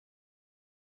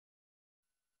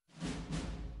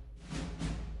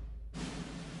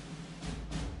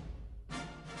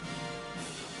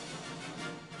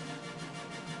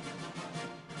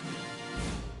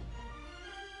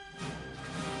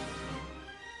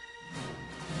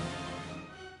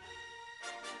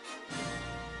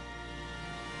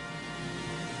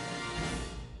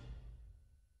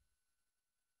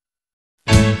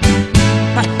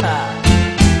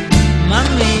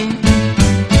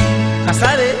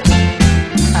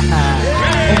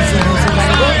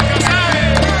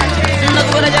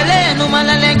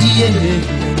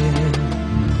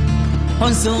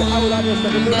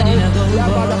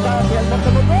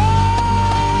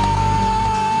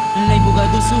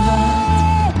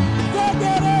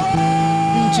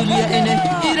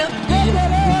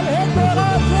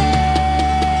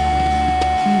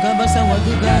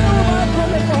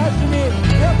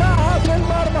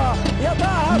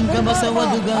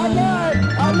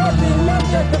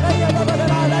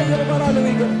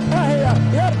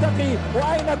يرتقي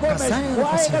واين جوميز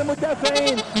واين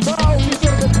المدافعين ضاعوا في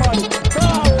تربة مالو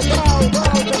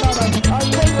ضاعوا تماما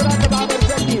الكل يراقب عمر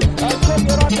زكي الكل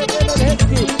يراقب إلى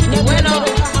الهستي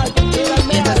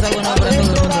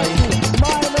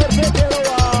ماينور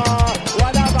فيجيروا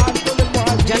ولعب عن كل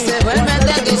المهاجمين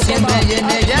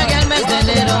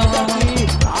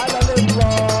على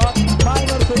الإطلاق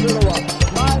ماينور فيجيروا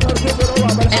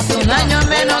Es un año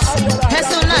menos, es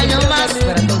un año más.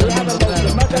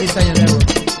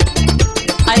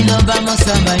 Ay, nos vamos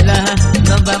a bailar,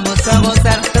 nos vamos a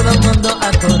gozar, todo el mundo a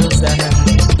corozar.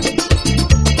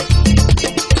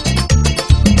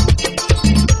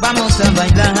 Vamos a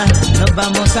bailar, nos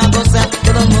vamos a gozar,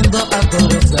 todo el mundo a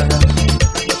corozar.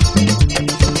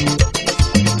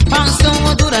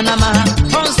 Ponson dura nada más,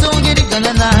 ponson grita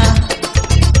nada.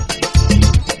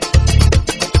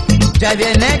 Ya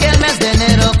viene que el mes de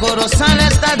enero, Corozal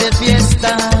está de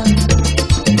fiesta.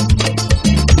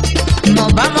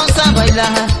 Nos vamos a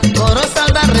bailar,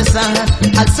 Corozal va a rezar,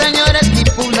 al Señor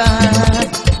estipular.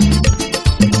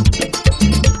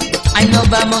 Ay, nos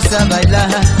vamos a bailar,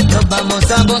 nos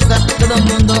vamos a gozar, todo el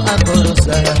mundo a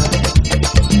Corozal.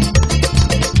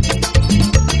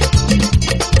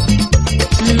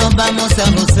 Nos vamos a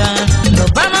gozar,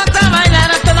 nos vamos a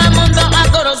bailar, todo el mundo a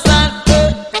Corozal.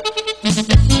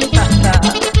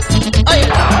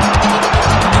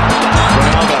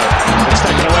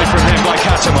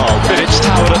 Vidic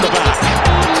towered at the back.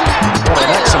 What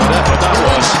an excellent effort that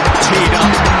was. Teed up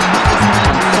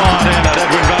and fired in at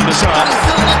Edwin van der Sar.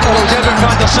 Oh, it was Edwin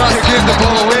van der Sar who gave the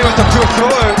ball away with the poor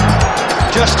throw out.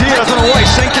 Just here, I don't know what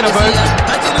he's thinking about.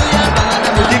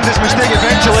 He deemed his mistake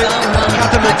eventually.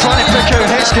 Cattermole trying to pick out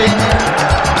Heskey.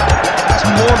 That's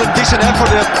more than decent effort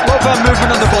there. A little bit of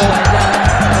movement on the ball.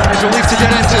 He's relieved to get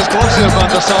into his gloves there, van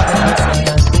der Sar.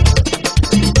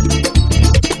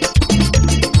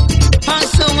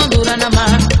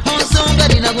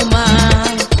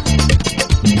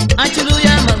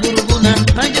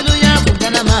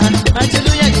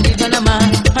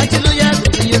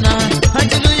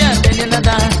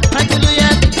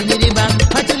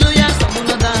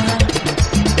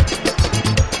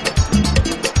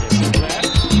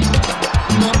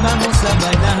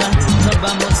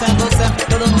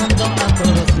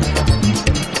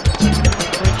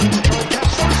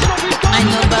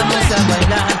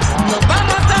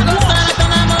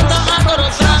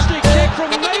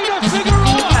 from Maynor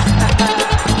Figueroa.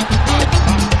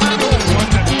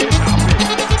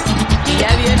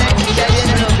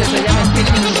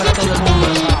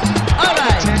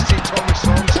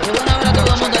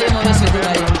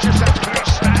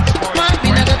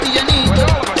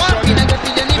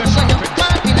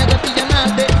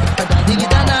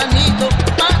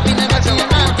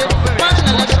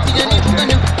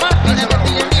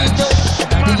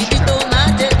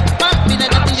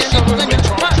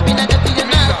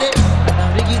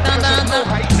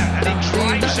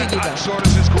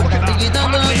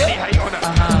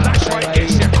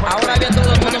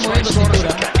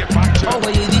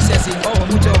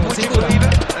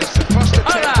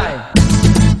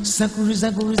 Guliza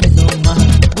guliza doma,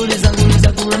 guliza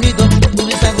guliza gulanito,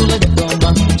 guliza guliza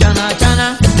doma, chana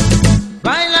chana.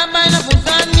 Baila baila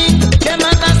putani, que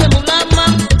mata se mulama,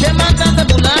 que mata se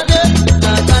mulade,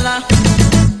 la cala.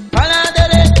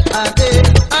 Paladere, ate,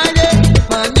 ale,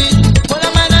 mami, con la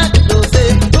mano, doce,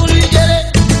 tú lo quieres.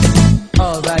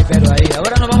 Alright, pero ahí,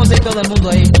 ahora nos vamos a ir todo el mundo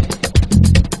ahí.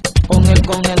 Con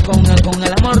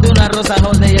el amor de una rosa,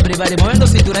 hold y everybody, moviendo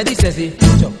cintura, dice así,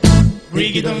 mucho.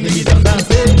 Reggaeton, reggaeton,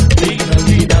 dance, reggaeton,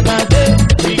 reggaeton, dance,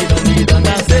 reggaeton, reggaeton,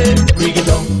 dance,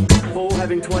 reggaeton. Ball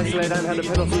having twice laid out, had a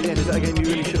penalty again. Is that a game you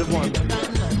really should have won?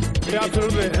 Yeah,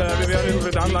 absolutely. We were a little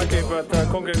bit unlucky, but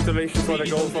congratulations for the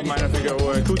goal from Maynor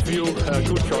Figueroa. Good view,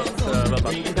 good shot. Well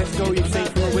done. Best goal you've seen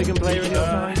from a Wigan player in your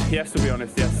time? Yes, to be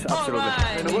honest, yes, absolutely.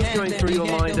 And what's going through your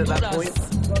mind at that point?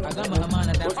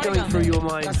 What's going through your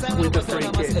mind with the free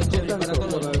kick?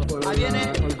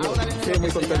 Sí,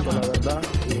 muy contento, la verdad.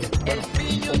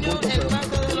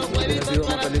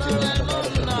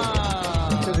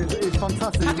 It's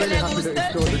fantastic. He's really happy that he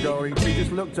scored the goal. He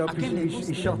just looked looked up,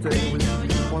 he shot it. It was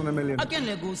 1 in a million. In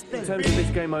terms of this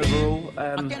game overall,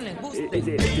 is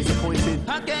it a disappointed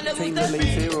team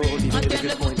release here, or do you think it's a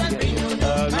good point to get in?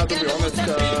 Now, to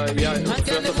be honest,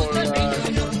 first of all, we are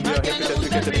happy that we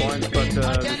get the points, but we couldn't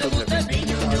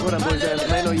have. Well done, boys.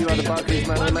 Maynor, you are the Barclays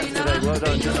man of the match today. Well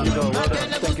done, just on goal. Well done.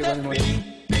 Thank you very much.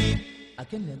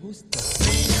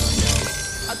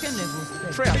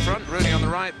 Three up front, Rooney on the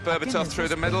right, Berbatov through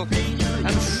the middle,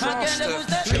 and Frost, a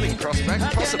chilling prospect,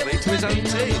 possibly to his own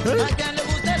team.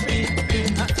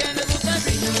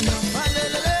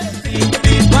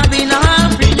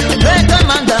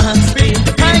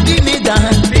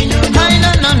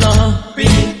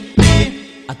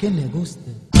 ¿A quién le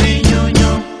guste?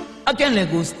 ¿A quién le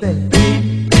guste?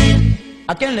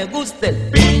 ¿A quién le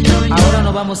guste? Ahora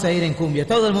nos vamos a ir en cumbia.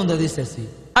 Todo el mundo dice así.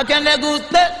 ¿A quién le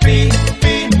guste?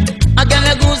 ¿A quién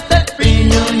le guste?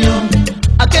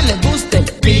 ¿A quién le guste?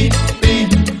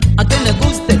 ¿A quién le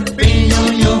guste?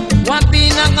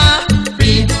 Guapinaga,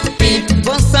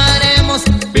 gozaremos,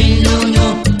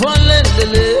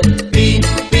 olelele,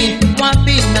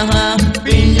 guapinaga,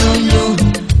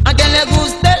 ¿a quién le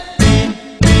guste?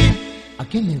 ¿A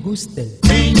quién le guste?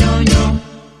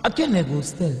 ¿A quién le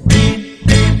guste?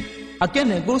 ¿A quién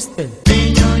le guste?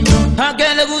 ¿A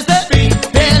quién le guste?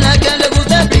 ¿A quién le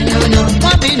guste?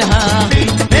 Guapina,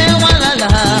 walala,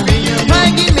 ay,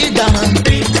 give me down,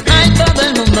 ay, todo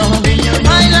el mundo,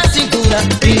 ay, la cintura,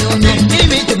 piñoño, give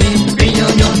me to me,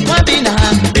 piñoño, guapina,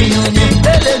 piñoño,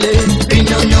 lelele,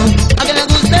 piñoño, ¿a quién le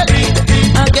guste?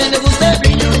 ¿A quién le guste?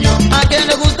 ¿A quién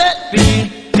le guste?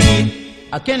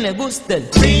 ¿A quién le guste el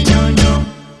piñoño?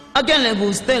 ¿A quién le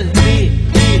gusta el pi?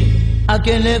 ¿A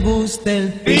quién le gusta el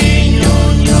piño?